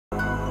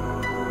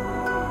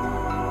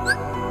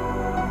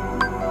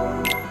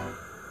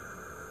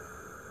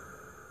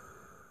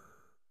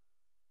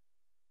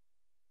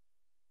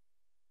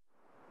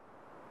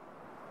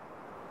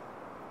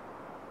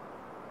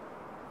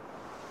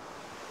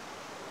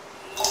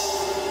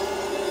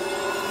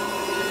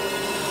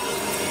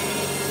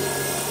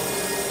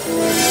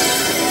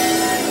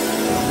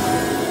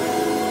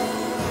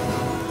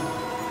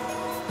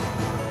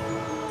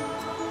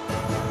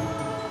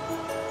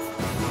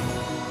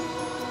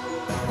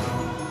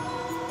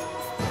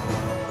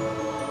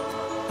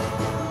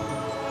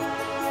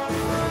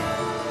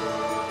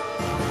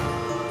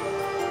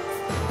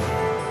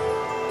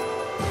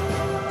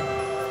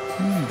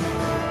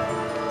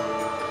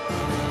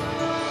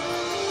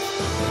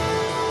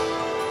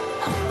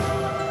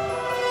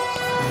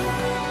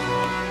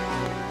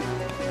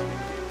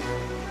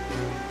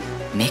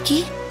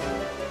Mickey?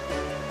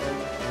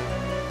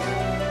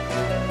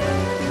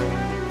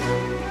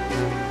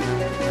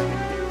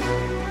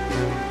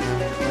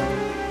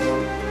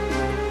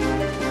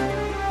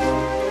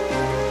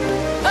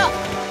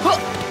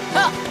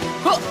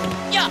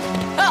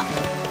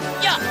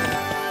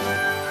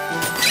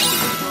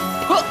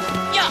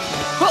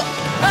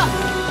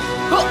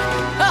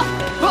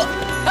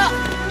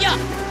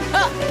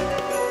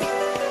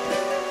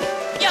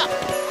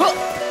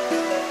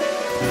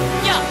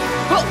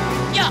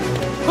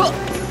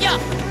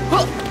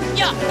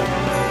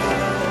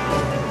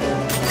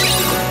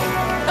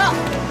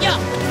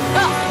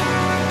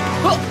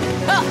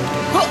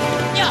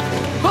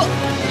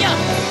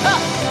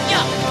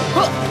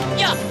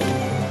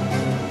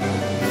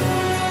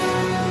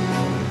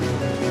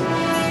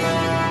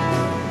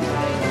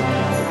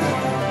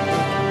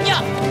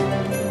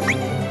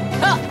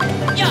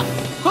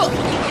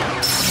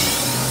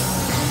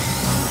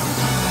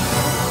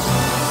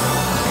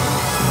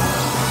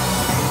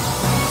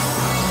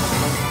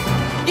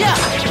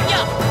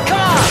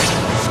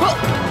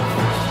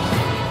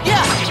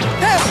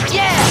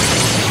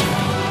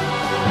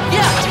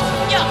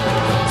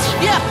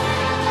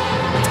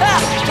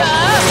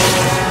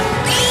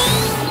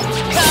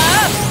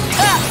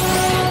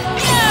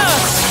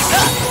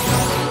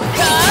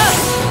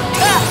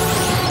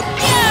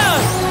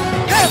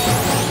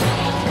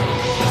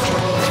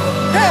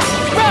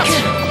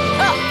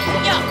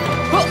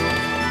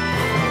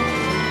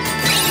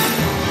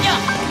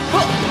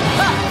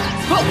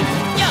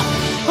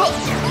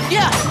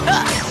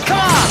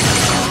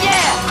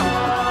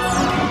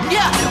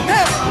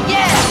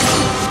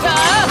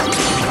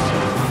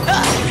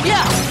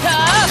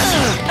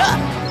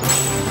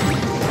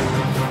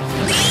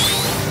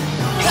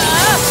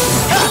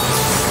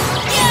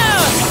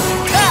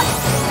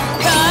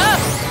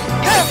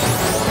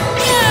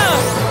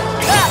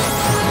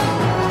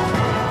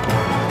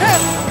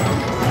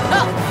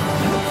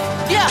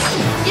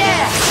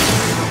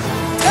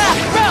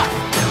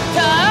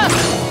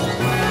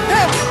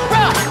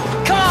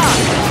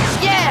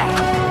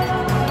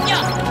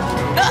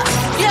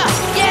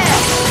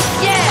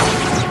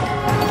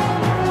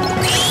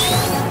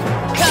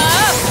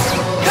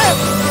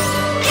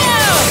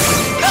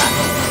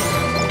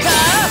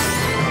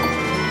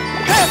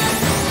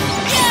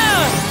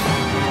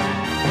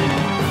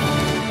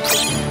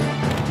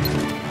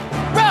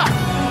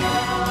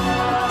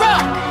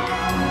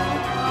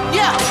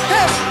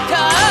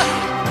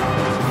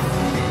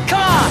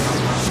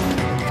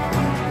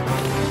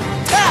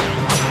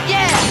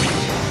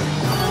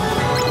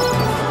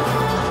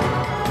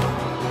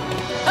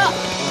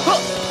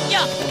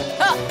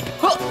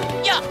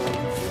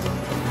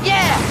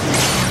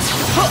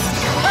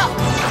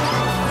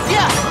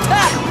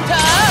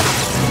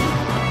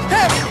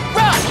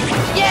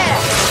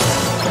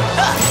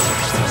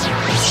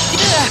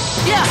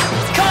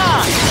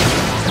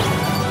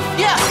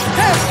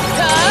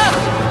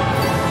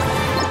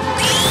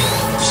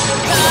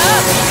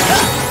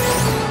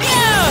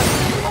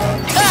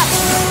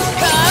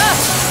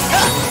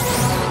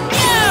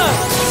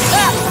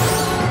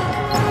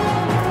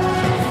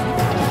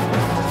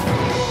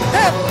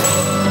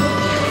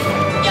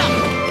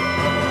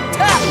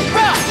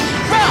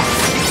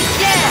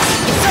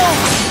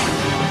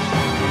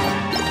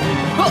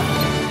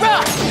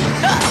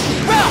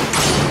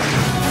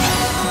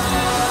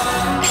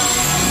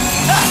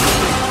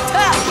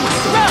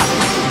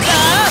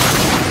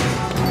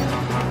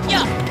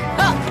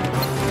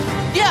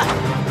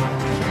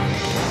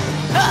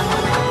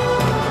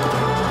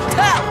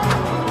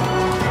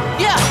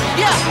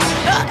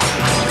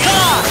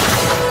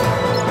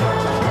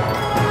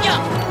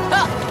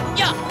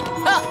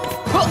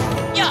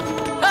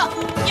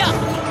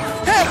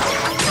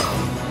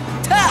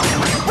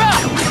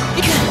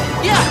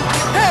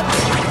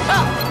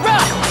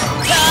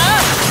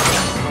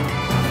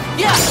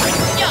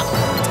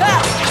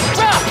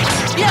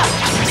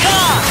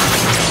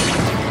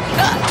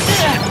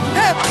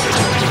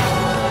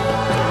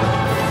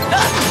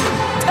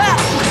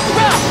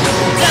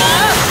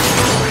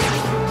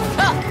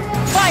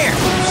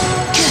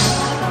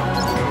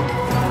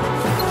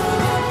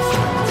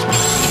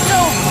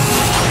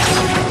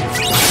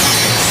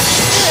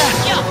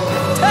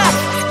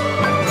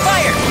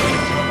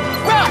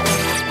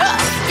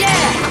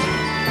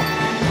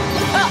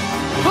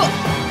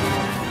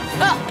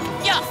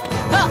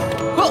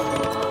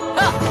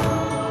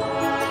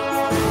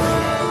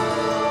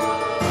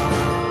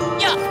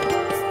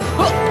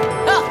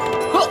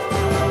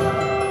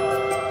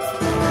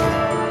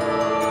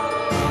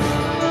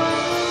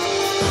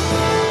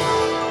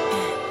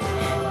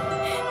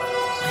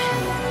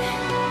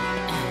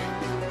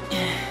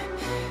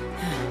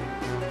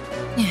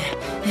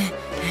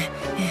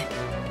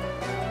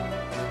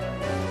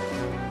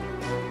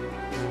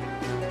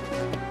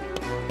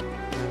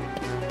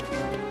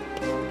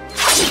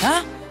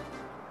 Huh?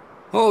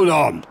 Hold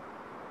on.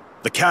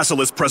 The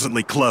castle is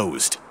presently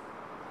closed.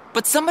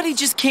 But somebody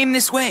just came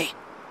this way.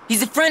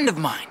 He's a friend of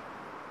mine.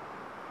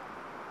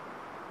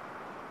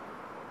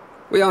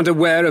 We aren't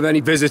aware of any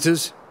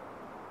visitors.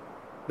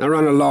 Now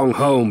run along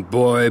home,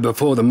 boy,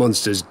 before the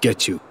monsters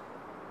get you.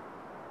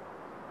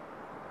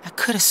 I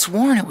could have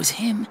sworn it was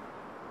him.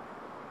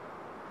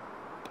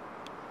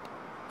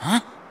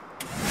 Huh?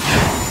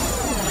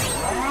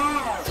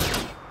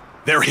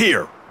 They're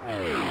here!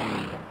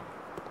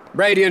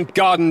 Radiant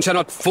Garden shall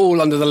not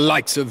fall under the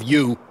likes of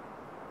you.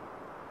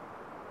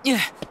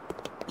 Yeah.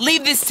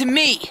 Leave this to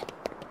me.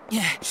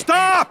 Yeah.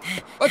 Stop!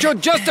 But you're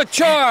just a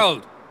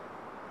child!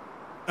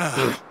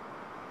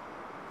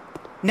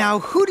 Now,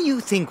 who do you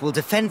think will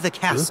defend the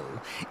castle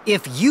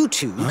if you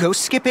two go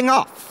skipping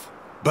off?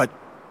 But...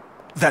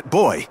 that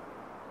boy...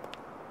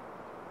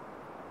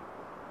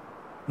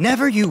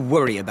 Never you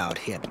worry about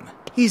him.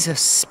 He's a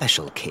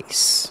special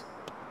case.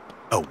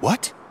 A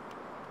what?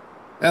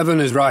 Evan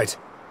is right.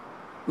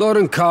 Lord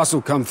and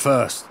castle come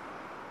first.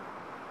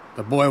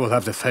 The boy will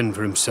have to fend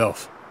for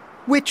himself.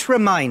 Which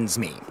reminds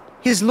me,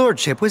 his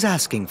lordship was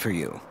asking for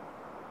you.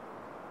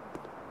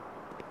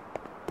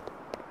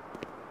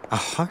 A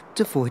heart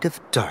devoid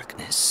of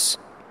darkness,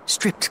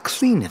 stripped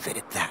clean of it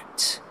at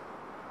that.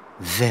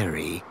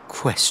 Very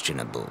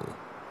questionable.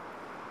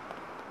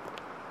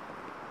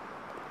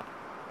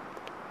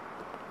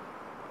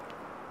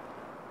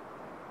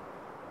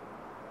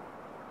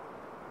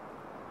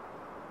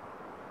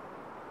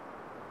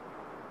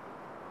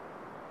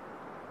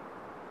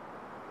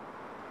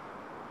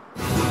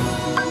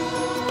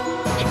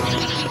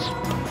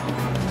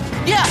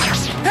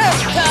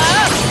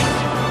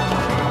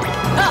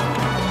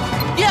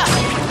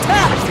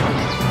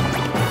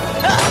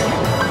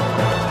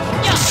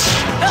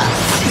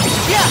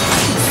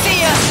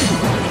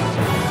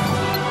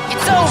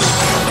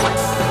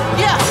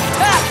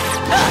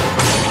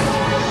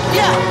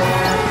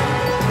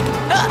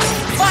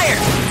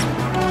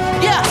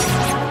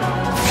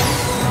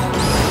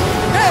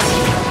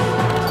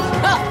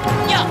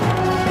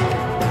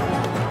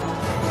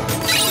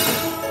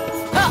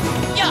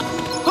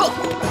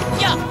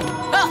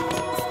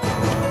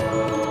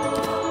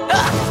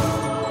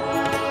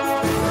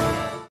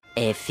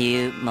 A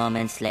few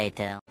moments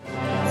later.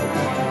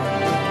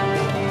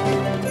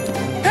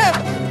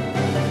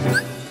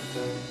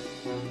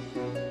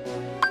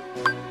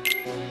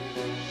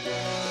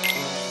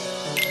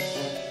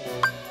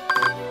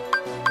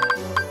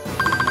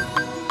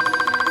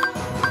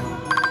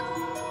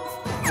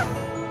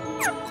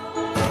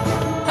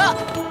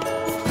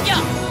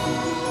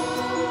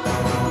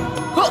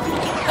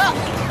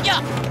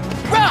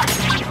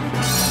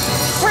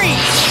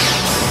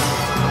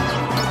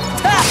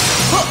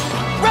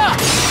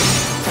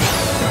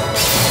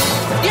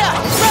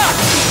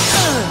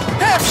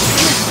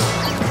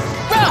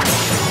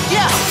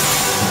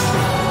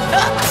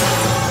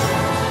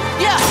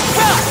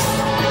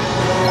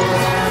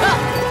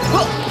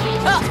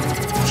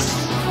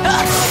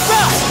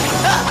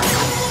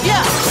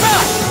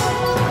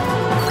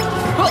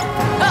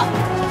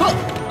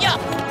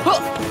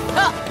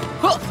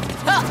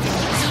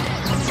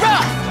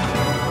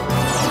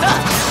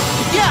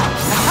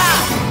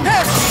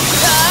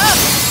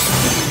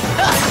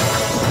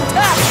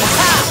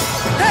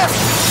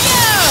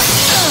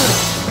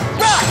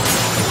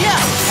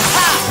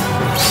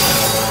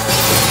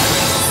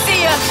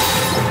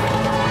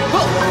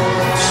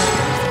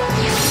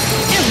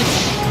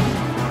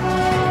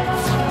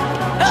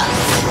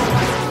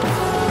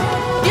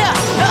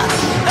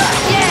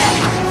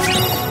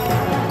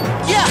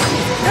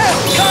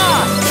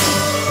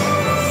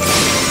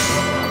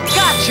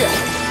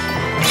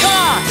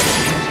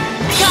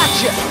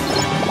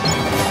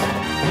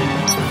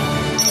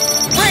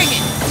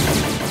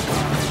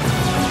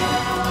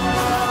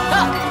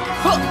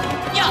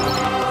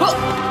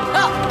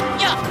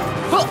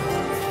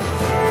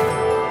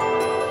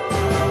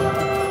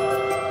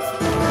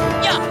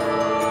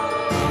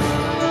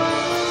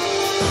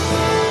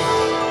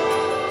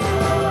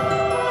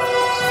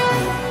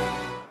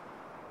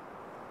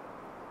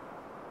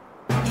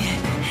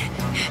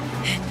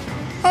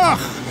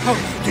 How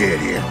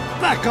dare you!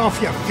 Back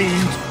off, you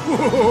fiend!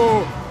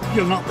 Whoa,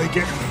 you'll not be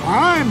getting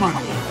my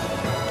money!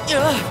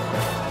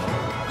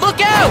 Look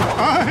out!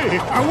 Aye,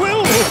 I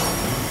will!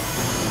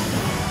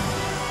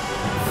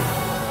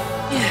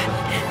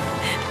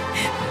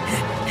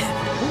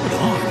 Hold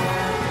on.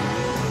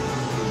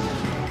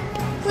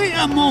 Wait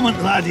a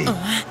moment, laddie.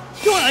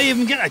 Don't I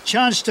even get a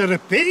chance to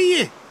repair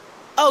you?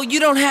 Oh, you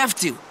don't have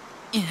to.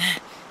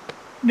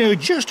 Now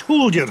just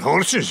hold your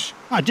horses.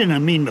 I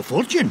didn't mean the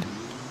fortune.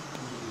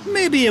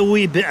 Maybe a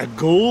wee bit of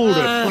gold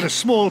or a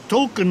small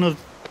token of...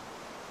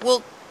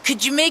 Well,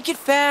 could you make it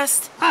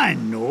fast? I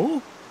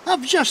know.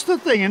 I've just the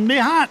thing in my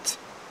hat.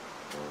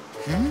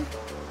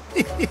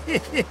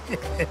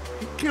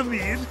 Come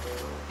here.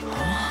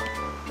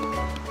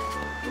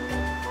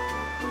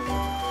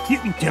 You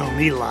can tell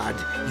me, lad,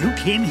 you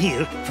came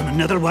here from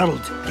another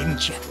world,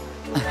 didn't you?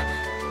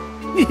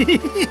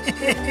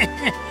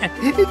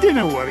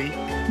 Don't worry,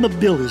 my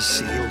bill is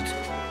sealed.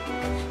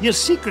 Your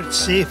secret's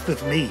safe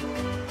with me.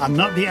 I'll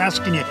not be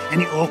asking you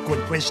any awkward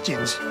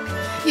questions.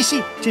 You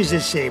see, 'tis the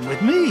same with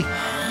me.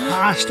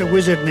 I asked a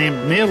wizard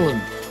named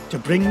Merlin. to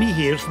bring me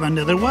here from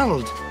another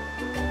world.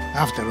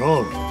 After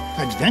all,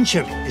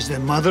 adventure is the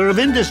mother of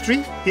industry,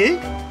 eh?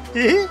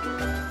 Eh?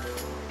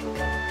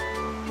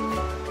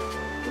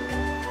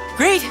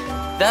 Great.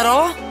 That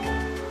all?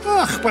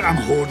 Ach, but I'm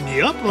holding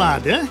you up,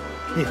 lad, eh?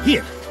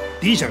 Here,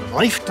 these are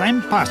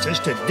lifetime passes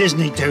to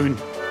Disney Town.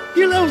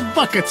 You'll have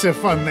buckets of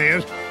fun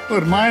there,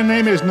 or my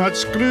name is not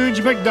Scrooge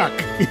McDuck.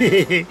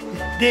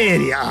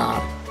 There you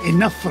are.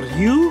 Enough for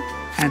you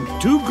and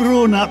 2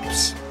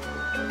 grown-ups.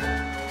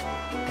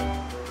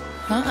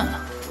 Huh.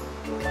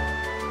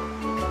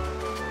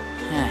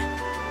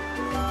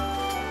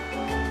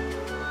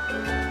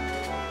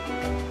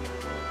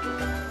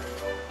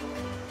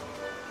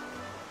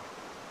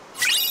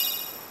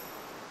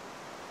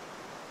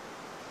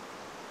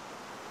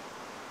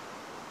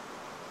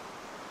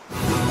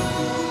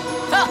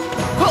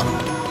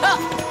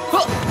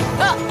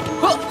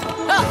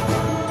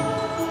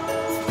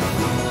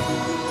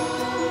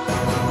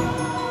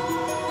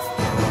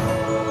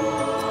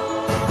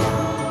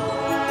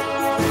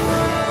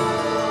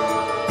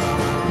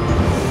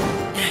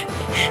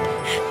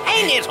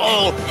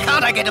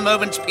 Can't I get a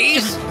moment's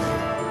peace?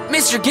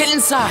 Mister, get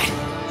inside.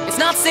 It's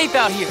not safe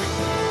out here.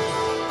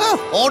 Oh,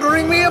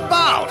 ordering me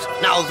about.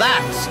 Now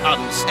that's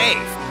unsafe.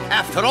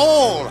 After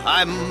all,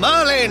 I'm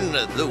Merlin,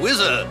 the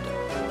wizard.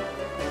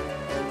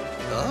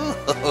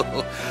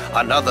 Oh,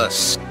 another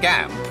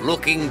scamp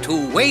looking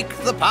to wake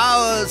the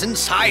powers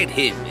inside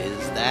him.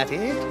 Is that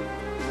it?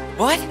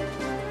 What?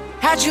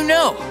 How'd you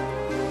know?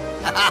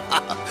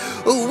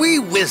 We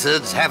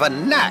wizards have a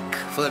knack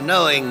for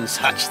knowing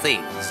such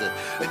things.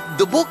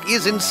 The book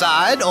is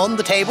inside on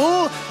the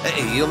table.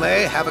 You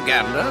may have a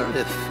gander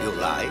if you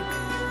like.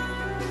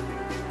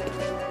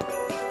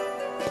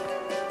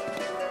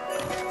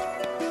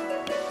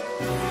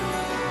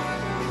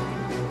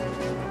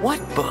 What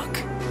book?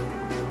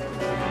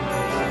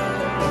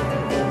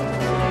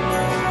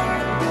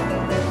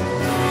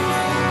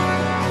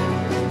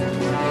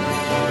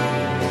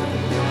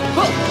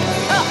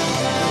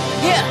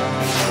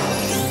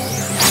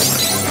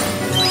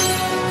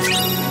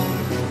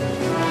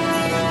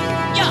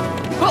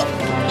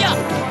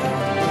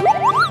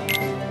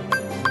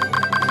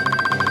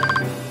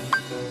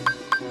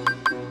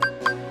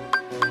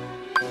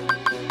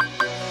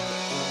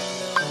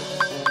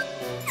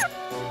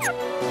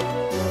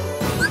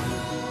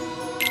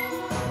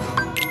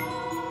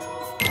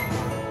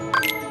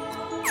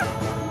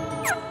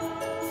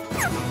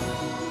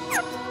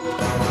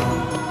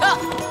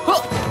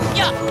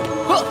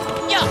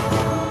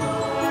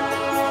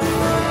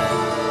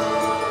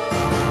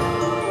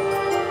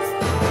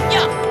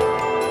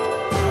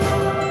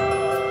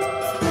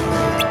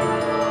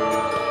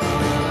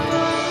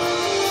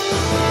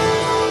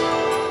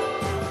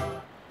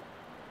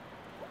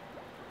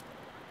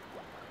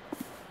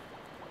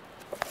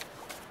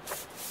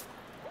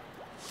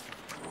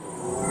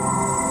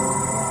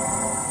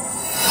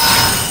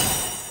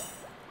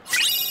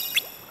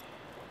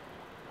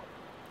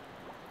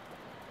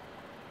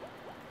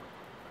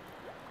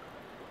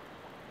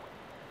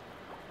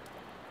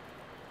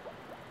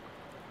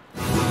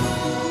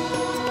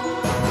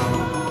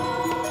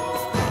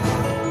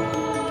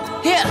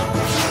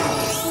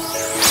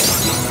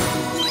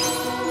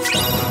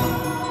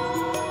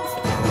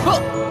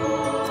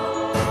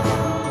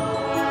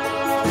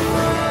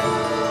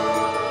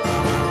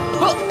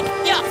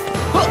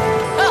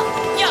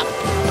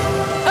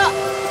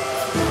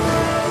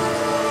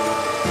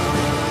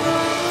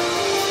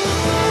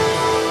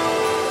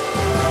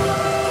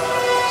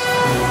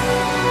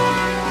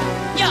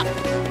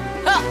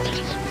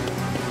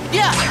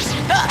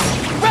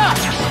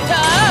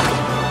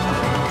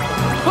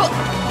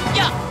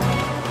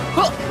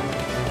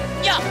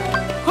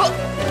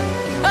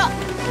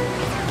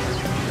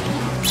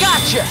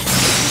 Gotcha!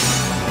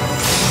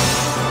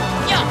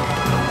 Yeah!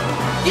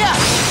 Yeah!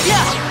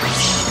 Yeah!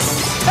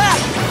 Ah!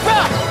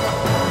 Run!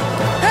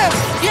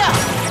 Yeah!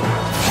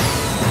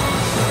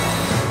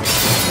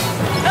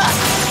 Ah!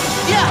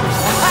 Yeah!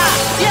 Ah!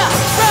 Yeah! Run! Yeah!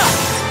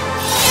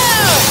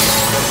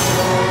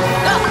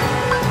 Ah!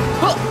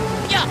 Huh!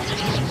 Yeah!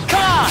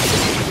 Come on!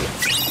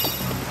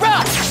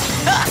 Run!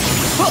 Ah!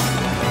 Huh!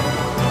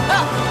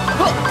 Ah!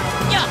 Huh!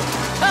 Yeah!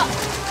 Ah!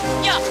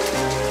 Yeah! Yeah!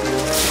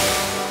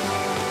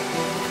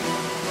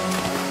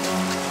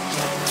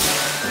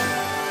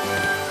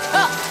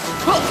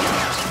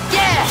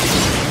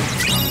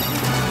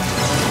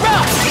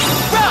 Run!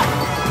 Run!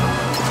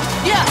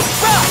 Yeah!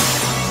 Run!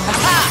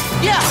 Aha!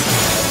 Yeah!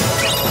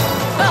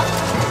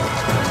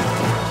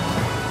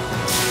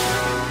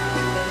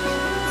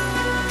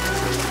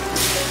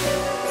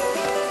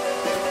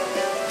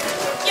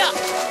 Yeah!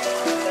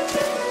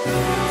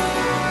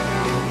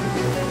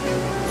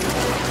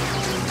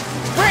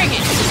 Bring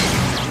it!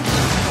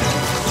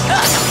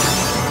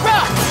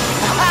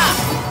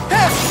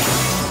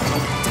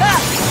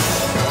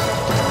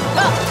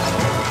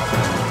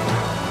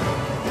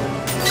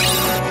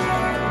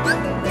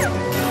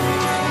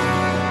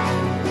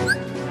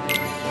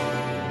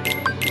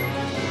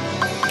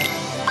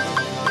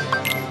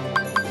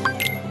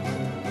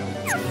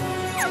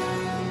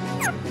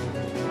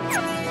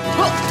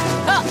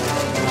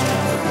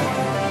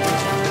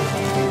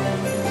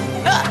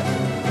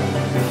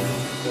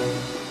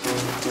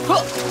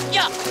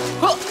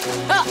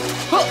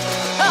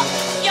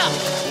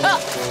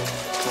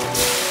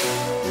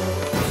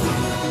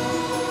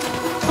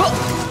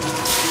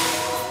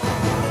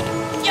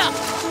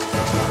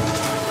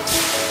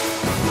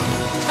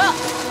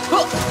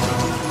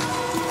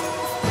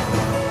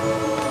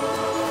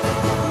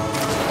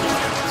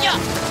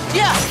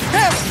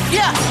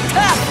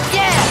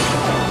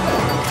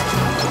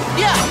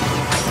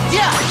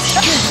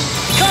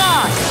 Come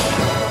on!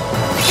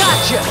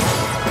 Gotcha!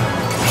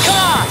 Come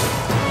on!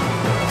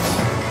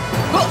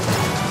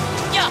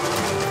 Yeah!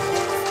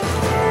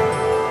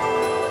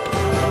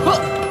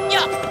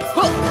 Yeah!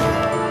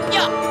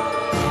 Yeah!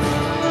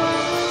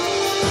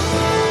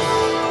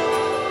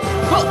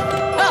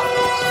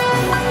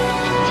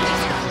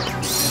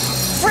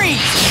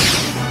 Freeze!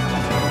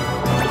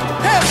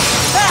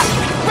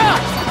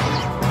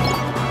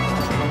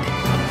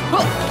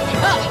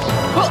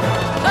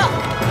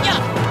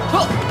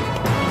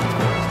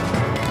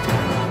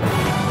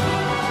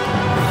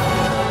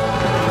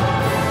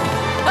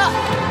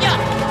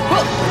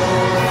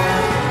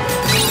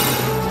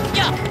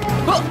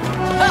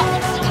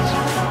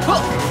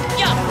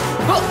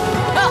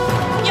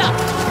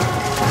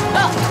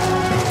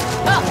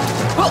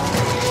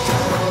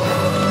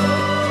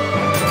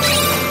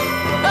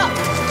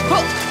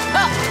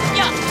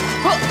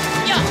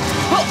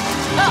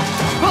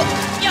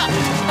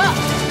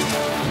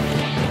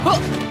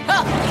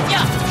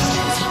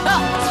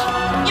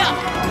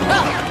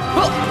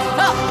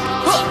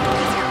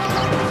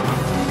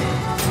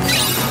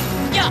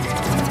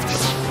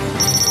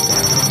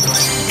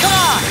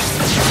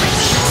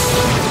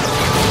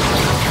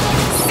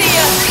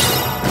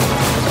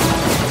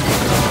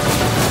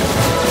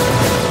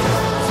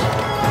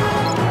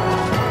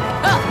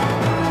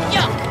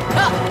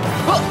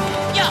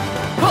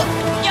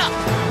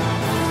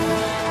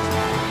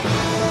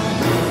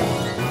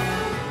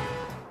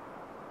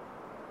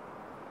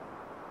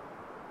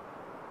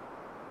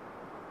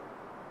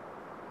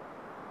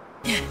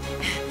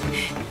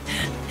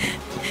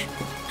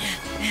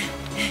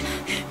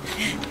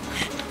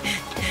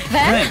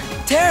 Run!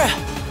 Ven? Terra!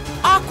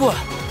 Aqua!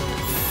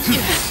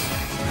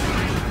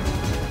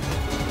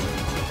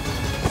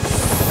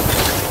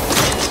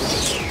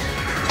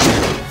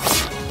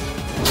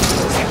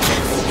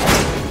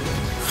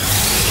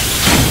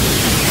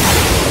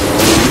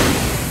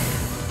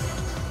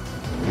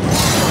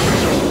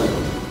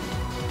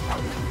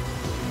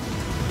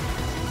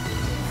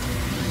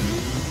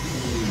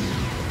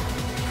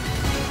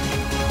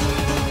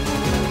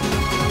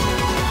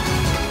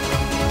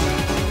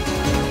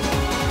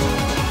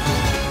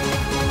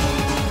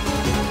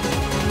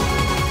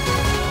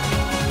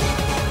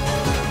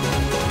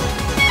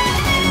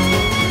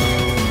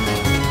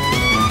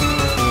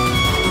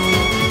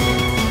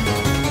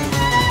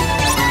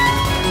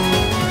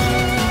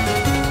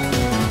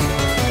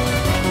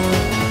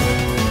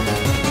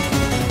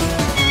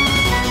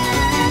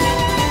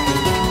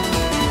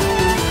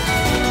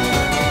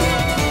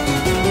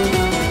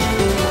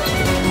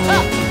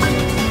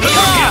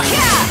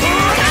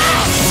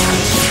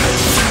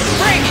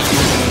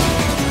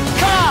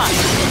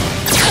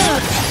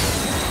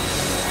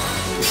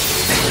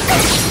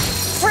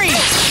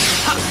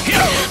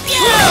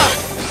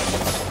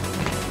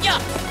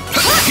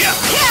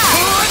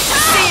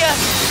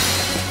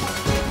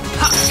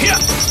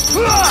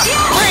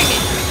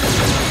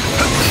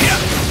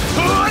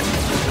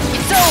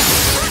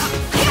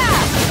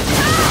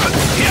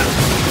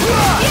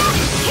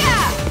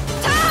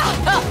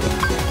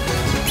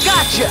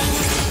 Gotcha!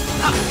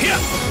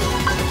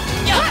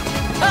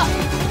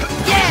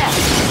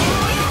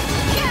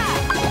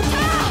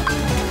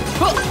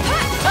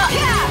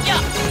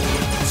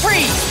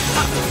 Freeze!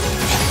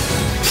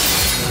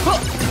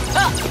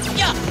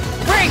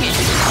 Bring it!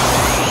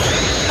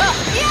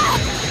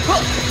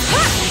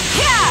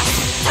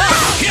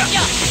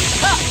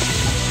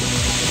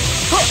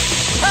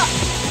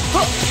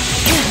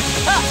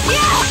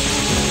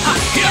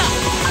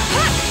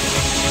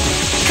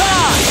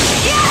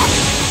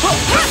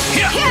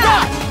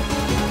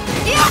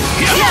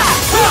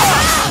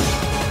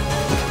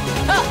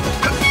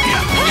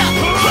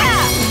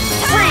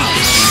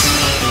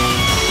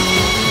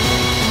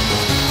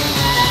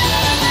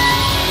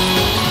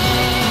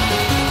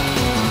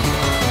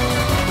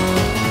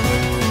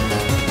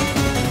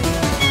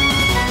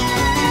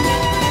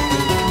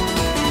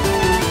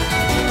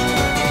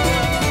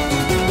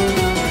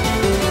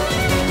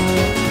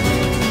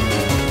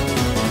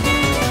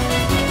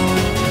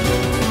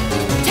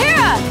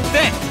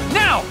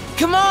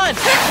 Come on!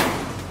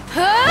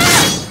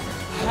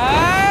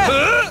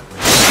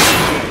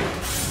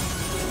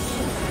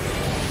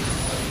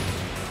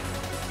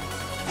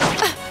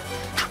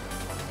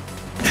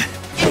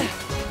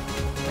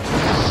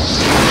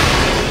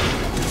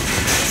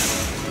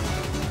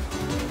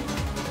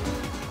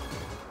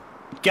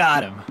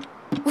 Got him.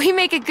 We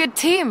make a good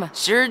team.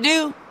 Sure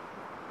do.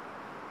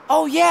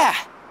 Oh yeah,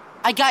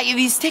 I got you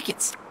these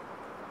tickets.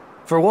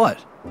 For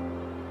what?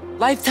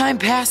 Lifetime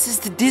passes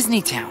to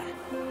Disney Town.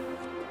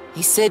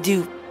 He said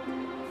to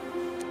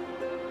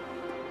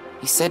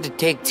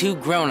take 2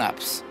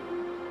 grown-ups.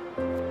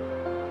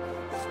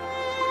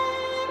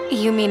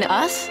 You mean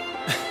us?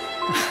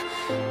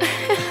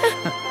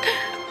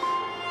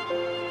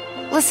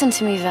 Listen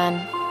to me,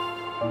 Ven.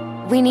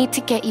 We need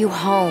to get you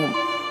home.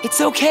 It's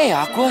okay,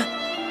 Aqua.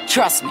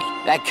 Trust me,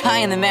 that guy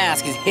in the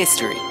mask is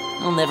history.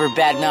 I'll never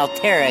badmouth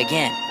Terra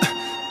again.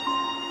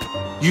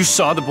 You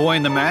saw the boy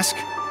in the mask?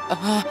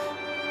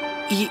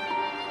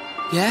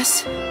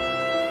 Yes?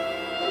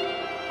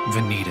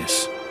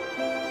 Vanitas.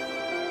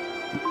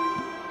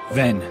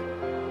 Ven,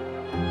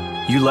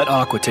 you let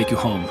Aqua take you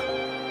home.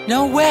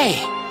 No way!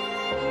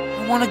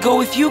 I want to go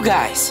with you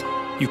guys.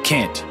 You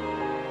can't.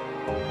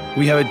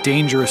 We have a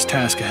dangerous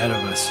task ahead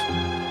of us.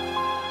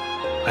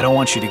 I don't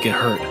want you to get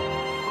hurt.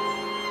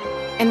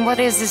 And what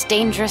is this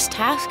dangerous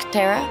task,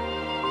 Terra?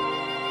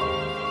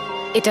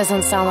 It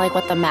doesn't sound like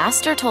what the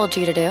Master told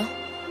you to do.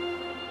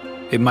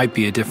 It might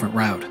be a different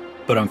route,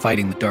 but I'm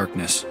fighting the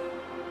darkness.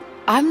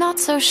 I'm not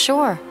so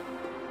sure.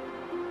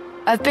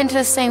 I've been to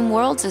the same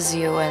worlds as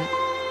you, and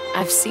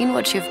I've seen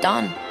what you've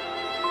done.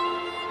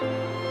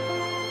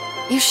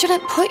 You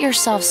shouldn't put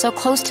yourself so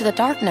close to the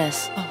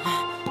darkness.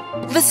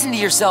 Listen to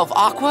yourself,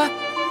 Aqua.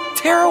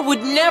 Terra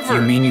would never...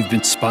 You mean you've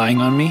been spying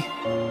on me?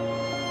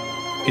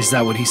 Is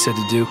that what he said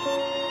to do?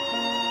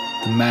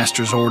 The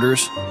Master's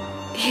orders?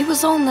 He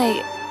was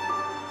only...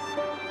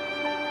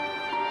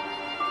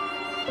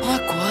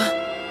 Aqua?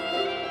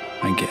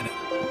 I get it.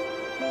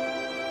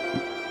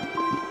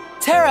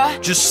 Terra!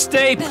 Just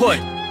stay put!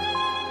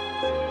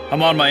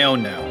 I'm on my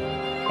own now,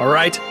 all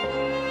right?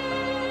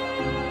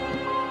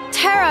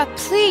 Terra,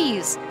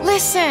 please,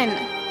 listen!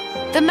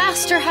 The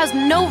Master has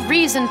no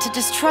reason to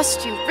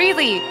distrust you,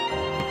 really.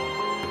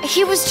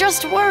 He was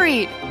just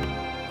worried.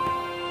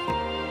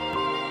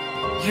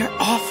 You're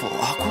awful,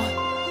 Aqua.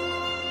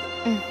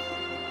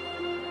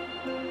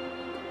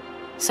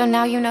 So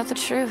now you know the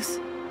truth.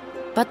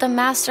 But the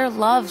Master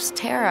loves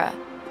Terra.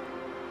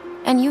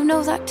 And you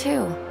know that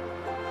too.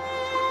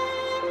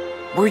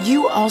 Were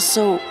you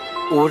also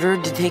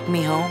ordered to take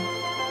me home?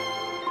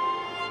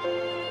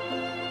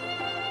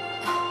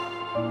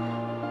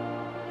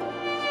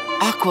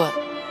 Aqua,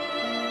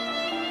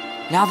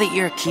 now that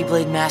you're a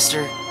Keyblade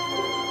Master,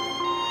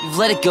 you've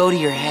let it go to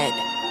your head.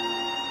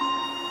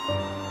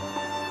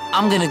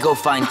 I'm gonna go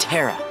find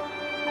Terra.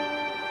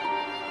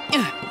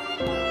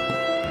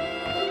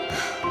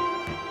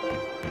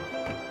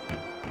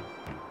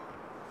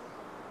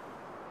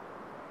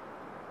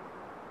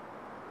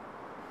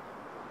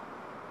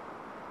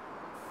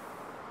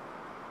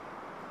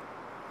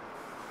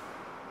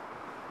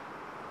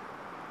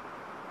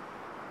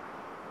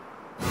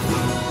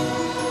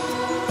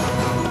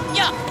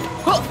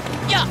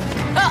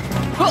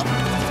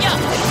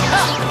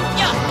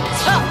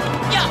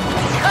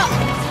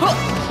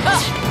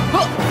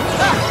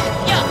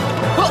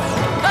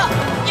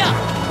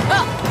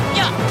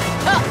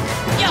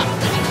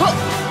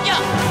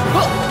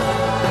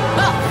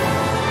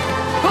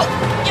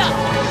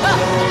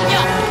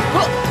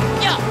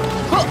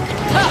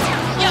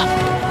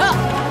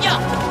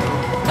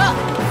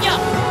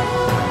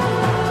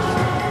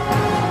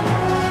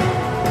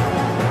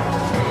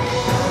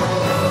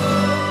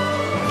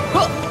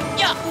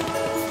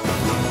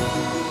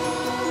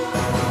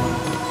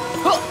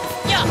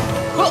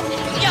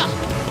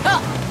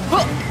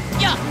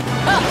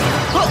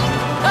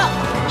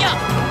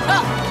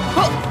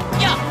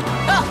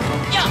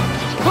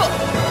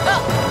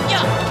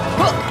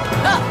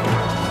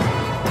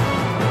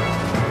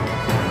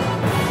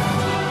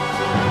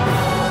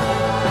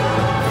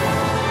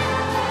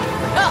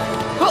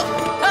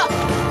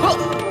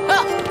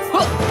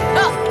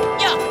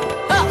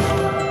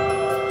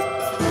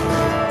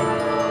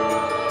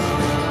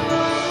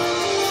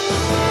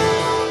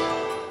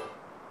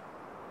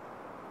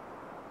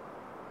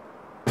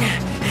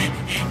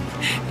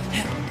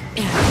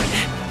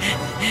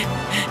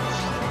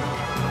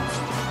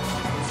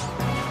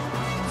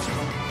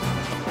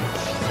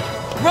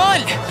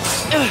 Run!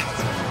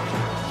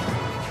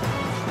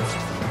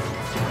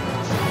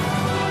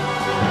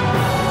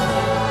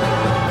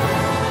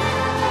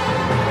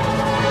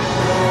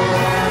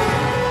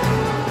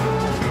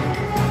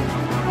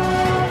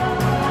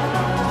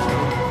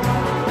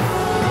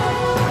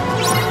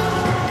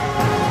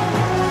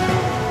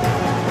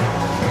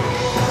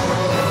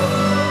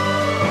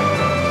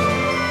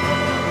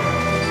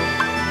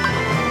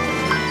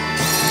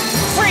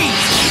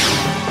 Freeze!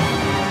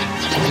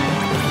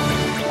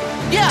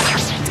 Yeah!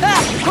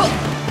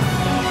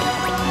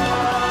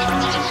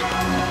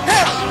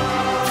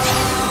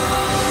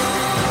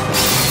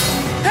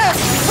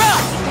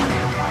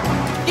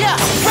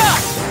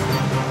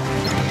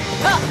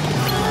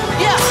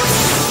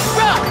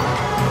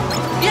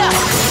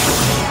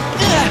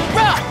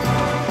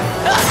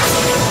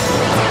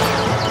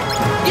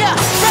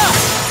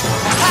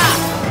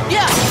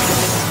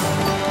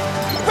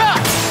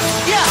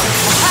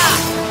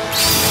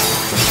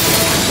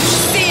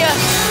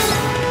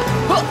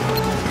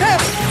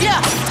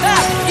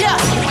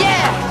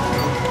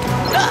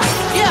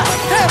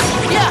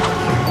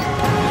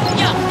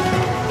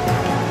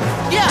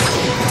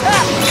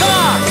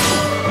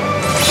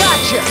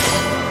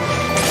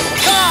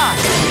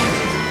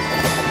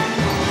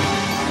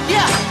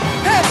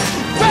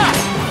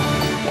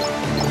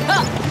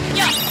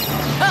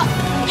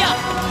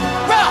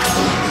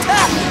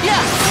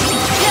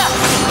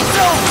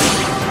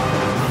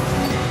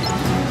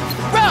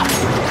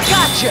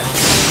 Gotcha!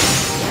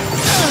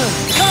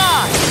 Come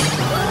on!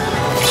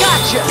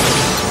 Gotcha!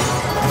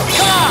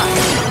 Come on!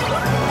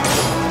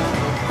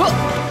 Huh.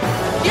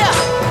 Yeah!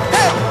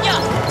 Hey! Yeah!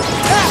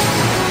 Ha!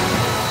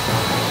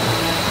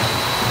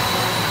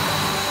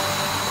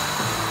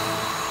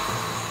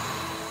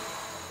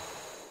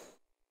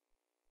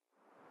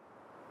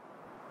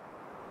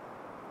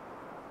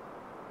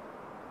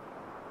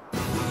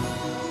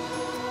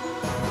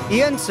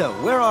 Ienzo,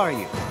 where are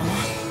you?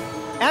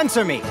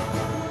 Answer me!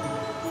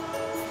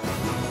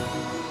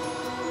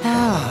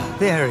 Ah,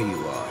 there you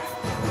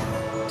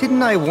are.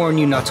 Didn't I warn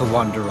you not to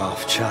wander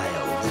off,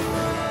 child?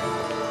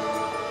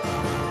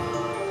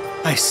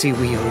 I see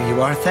we owe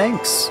you our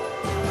thanks.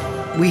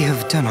 We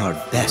have done our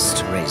best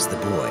to raise the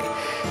boy,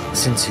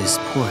 since his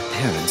poor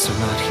parents are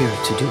not here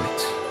to do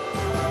it.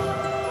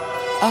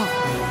 Oh,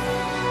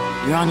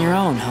 you're on your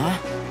own, huh?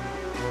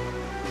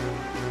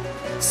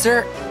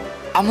 Sir,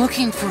 I'm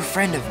looking for a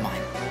friend of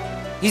mine.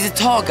 He's a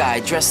tall guy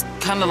dressed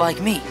kinda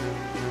like me.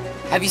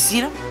 Have you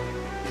seen him?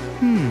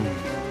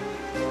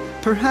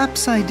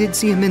 Perhaps I did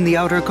see him in the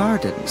outer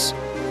gardens.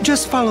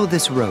 Just follow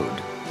this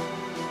road.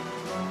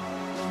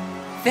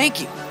 Thank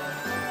you.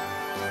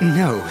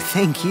 No,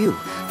 thank you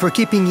for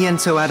keeping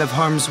Ienzo out of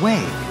harm's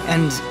way.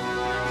 And,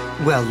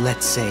 well,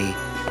 let's say,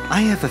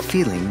 I have a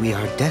feeling we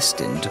are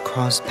destined to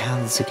cross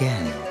paths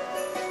again.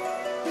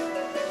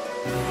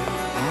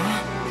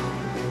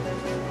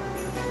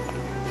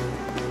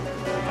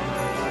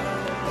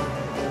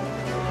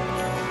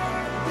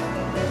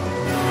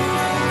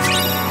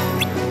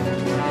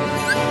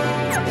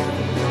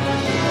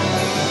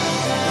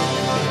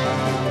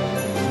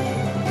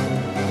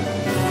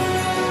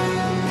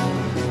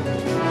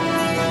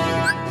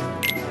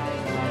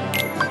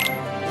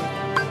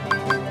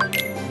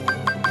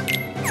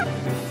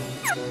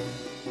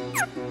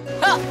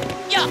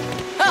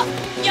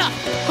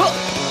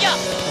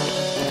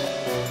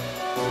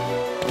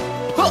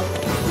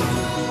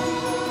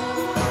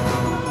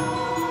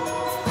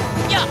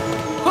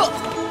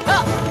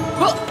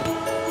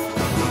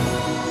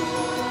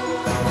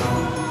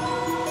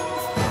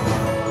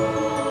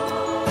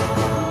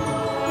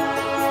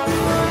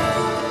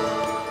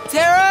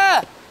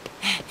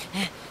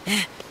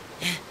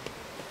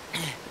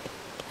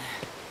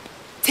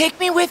 Take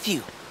me with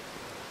you.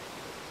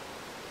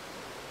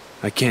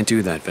 I can't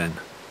do that, Ven.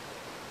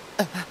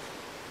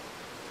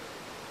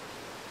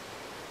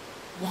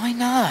 Why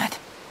not?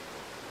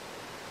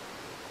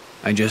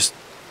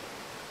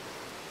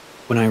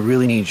 When I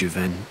really need you,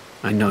 Ven,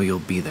 I know you'll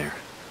be there.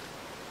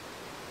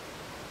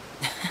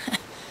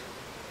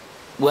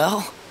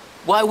 Well,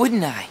 why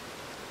wouldn't I?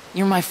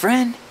 You're my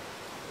friend.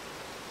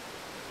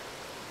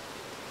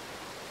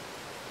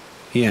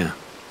 Yeah.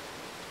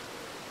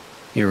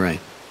 You're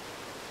right.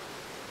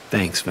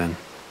 Thanks, Ven.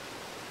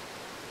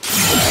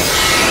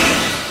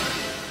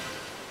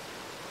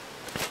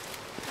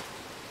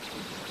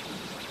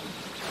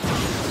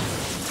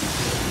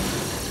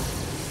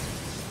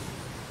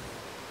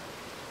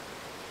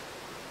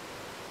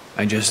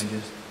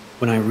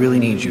 When I really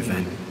need you,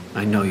 Ven,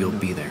 I know you'll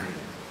be there.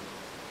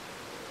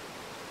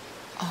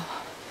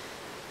 Oh.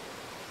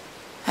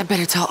 I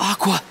better tell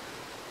Aqua.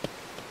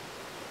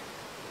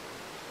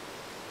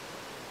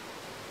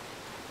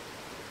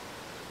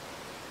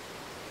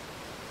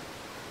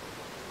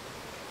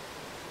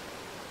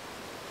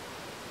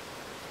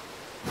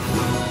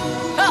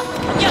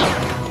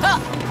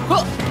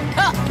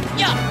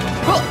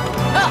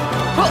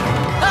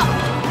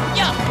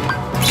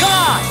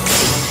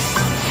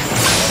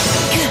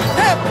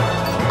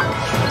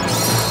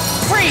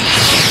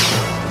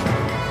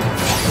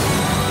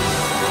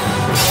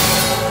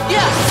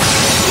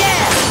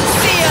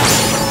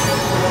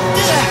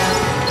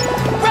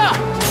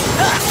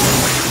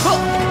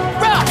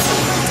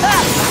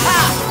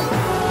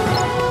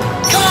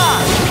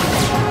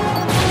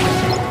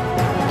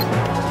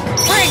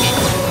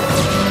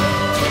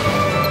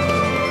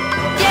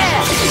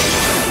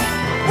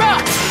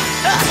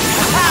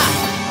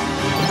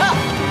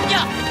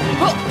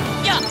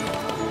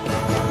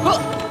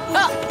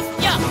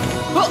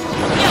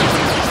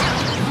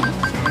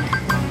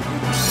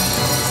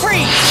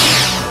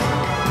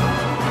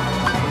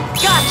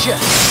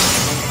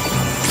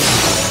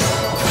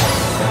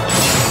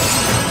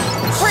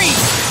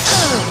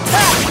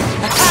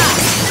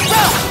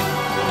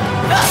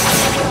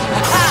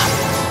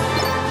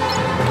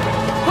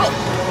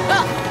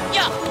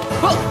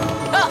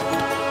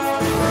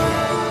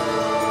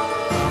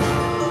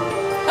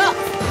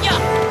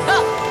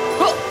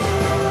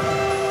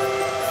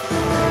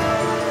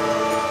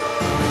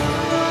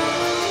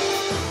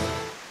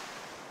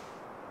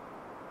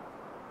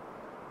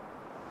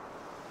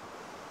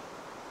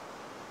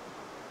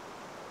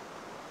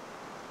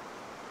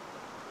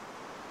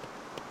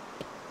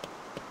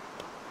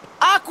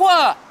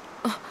 Aqua!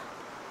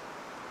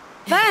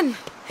 Ven!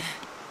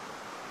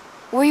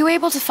 Were you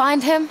able to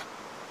find him?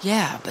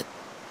 Yeah, but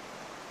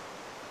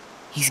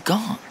he's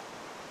gone.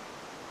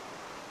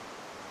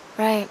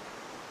 Right.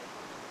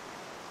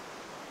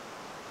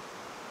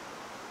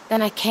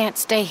 Then I can't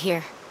stay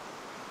here.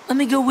 Let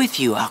me go with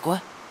you,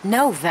 Aqua.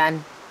 No,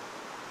 Ven.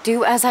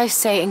 Do as I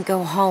say and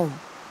go home.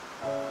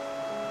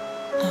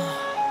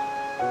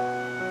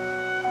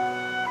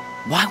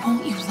 Why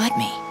won't you let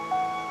me?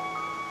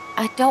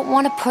 I don't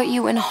want to put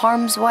you in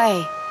harm's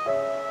way.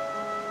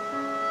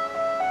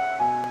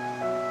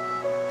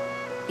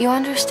 You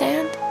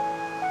understand?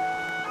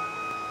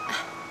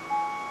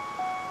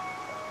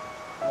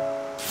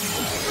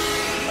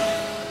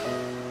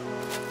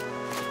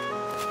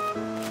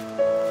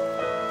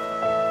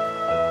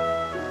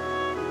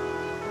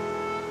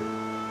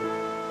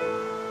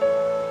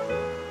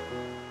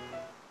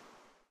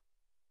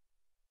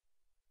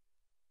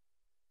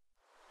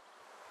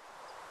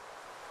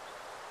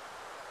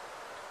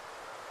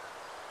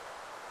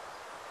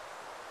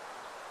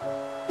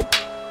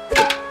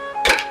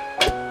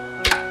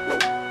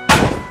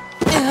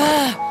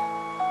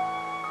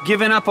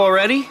 Giving up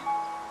already?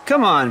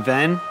 Come on,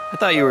 Ven. I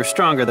thought you were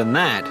stronger than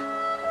that.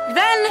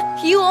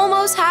 Ven, you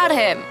almost had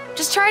him.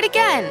 Just try it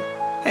again.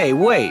 Hey,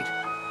 wait.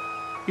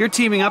 You're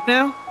teaming up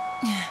now?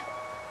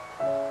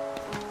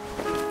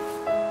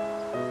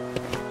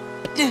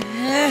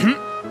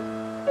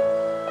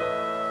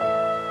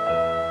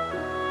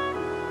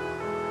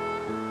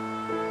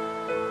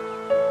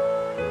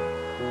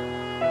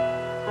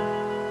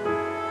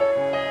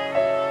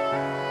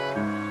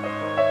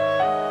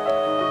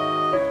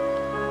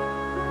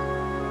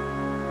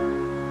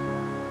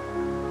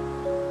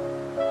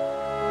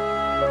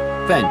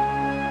 Ven,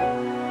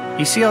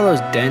 you see all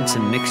those dents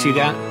and nicks you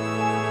got?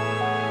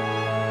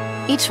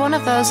 Each one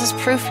of those is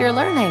proof you're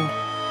learning.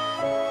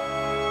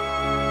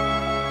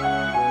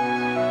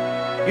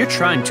 You're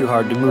trying too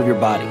hard to move your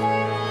body.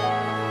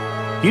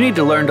 You need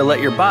to learn to let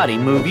your body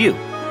move you.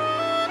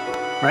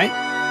 Right?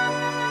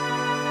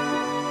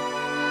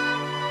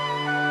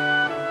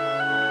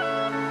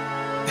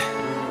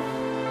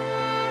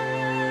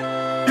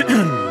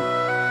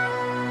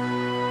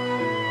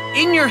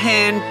 In your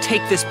hand,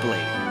 take this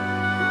blade.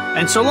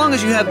 And so long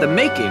as you have the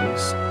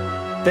makings,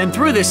 then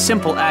through this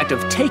simple act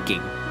of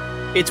taking,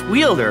 its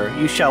wielder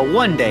you shall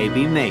one day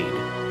be made.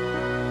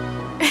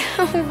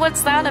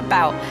 What's that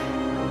about?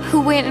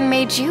 Who went and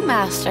made you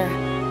master?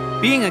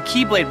 Being a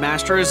Keyblade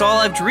master is all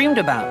I've dreamed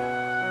about.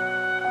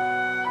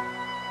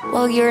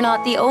 Well, you're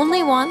not the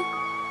only one.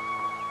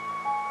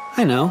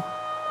 I know.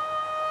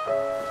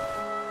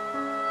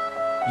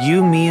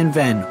 You, me, and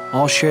Ven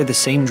all share the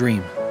same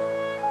dream.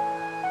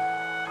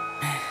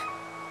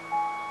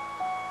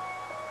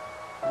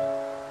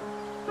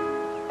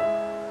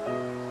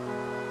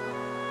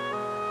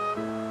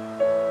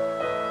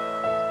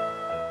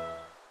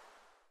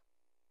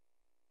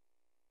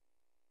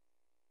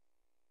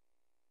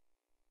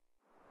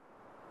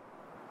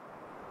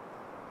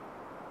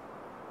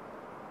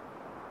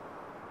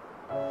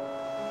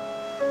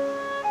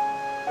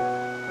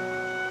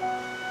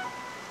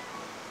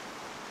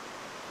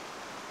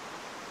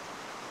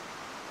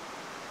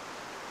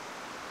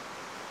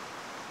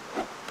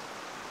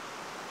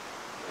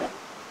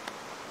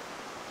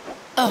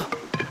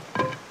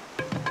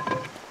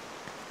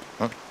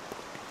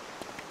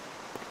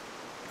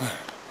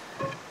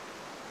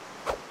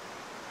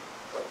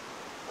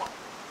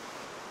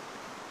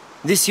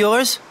 This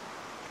yours?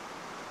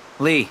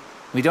 Lee,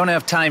 we don't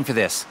have time for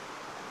this.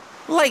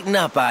 Lighten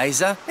up,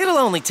 Isa. It'll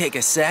only take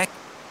a sec.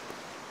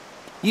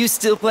 You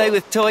still play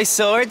with toy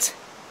swords?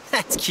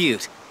 That's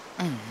cute.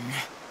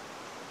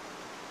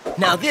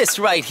 Now this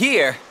right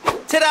here,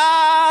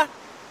 ta-da!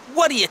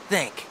 What do you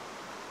think?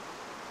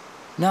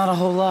 Not a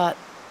whole lot.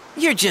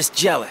 You're just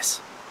jealous.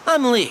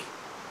 I'm Lee.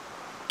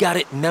 Got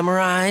it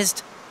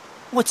memorized?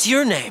 What's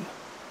your name?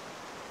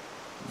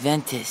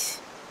 Ventus.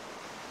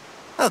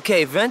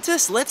 Okay,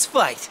 Ventus, let's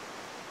fight.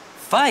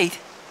 Fight?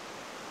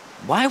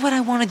 Why would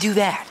I want to do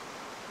that?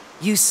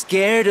 You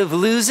scared of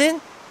losing?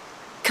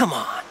 Come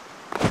on.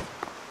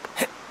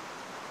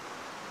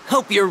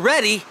 Hope you're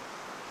ready.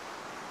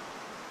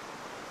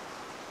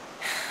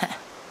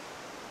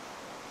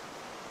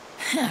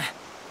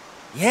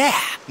 Yeah,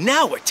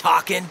 now we're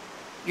talking.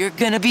 You're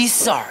gonna be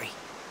sorry.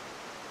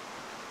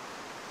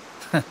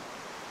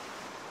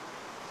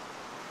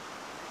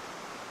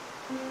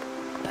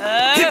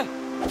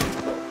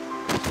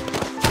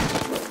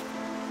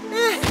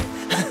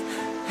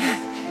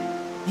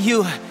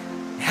 You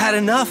had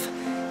enough?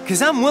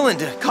 'Cause I'm willing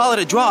to call it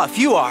a draw if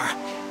you are.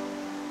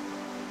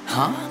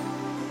 Huh?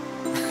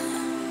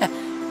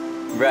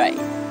 Right.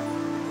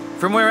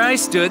 From where I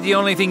stood, the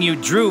only thing you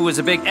drew was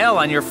a big L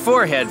on your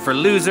forehead for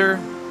loser,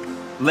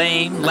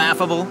 lame,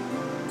 laughable.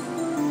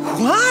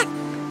 What?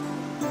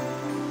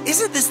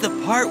 Isn't this the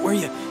part where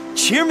you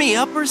cheer me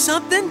up or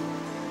something?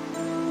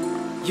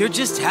 You're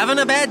just having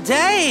a bad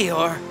day,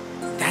 or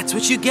that's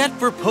what you get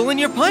for pulling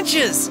your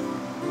punches.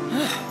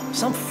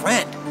 Some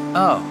friend.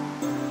 Oh,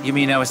 you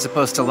mean I was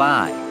supposed to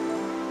lie?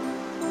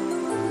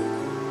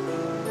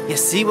 You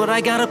see what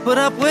I gotta put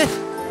up with?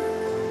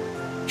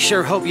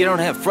 Sure hope you don't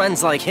have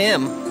friends like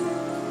him.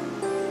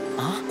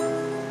 Huh?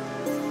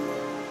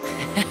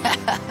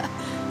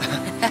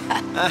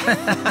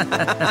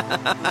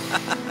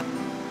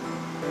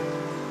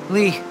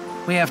 Lee,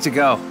 we have to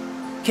go.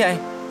 Okay.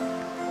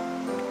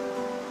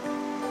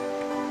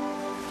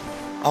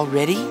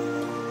 Already?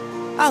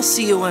 I'll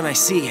see you when I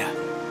see you.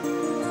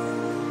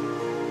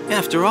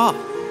 After all,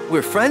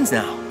 we're friends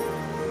now.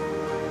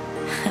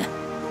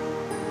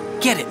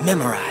 Get it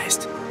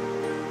memorized.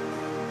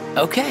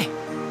 Okay,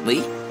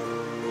 Lee.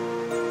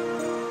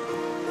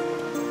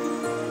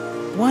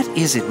 What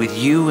is it with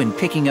you and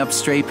picking up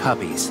stray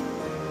puppies?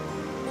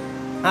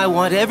 I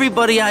want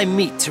everybody I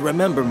meet to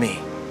remember me.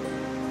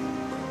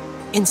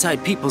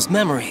 Inside people's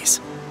memories,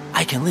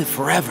 I can live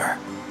forever.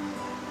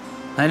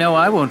 I know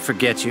I won't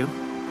forget you.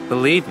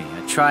 Believe me,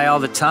 I try all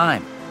the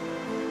time.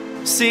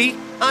 See?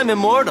 I'm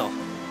immortal.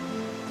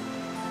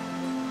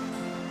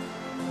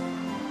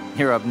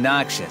 You're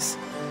obnoxious.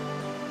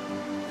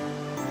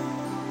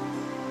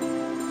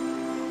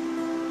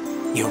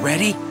 You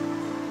ready?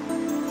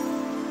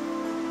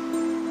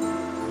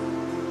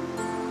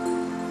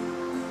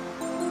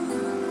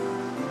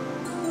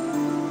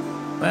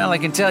 Well, I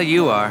can tell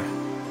you are.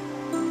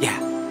 Yeah.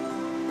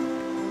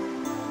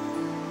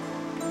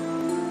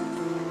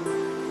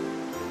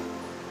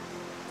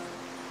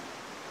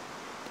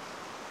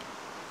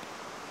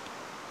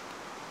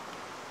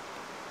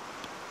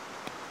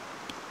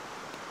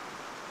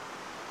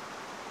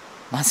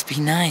 Must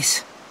be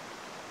nice.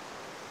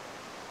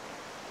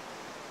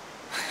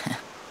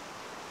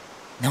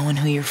 Knowing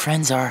who your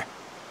friends are.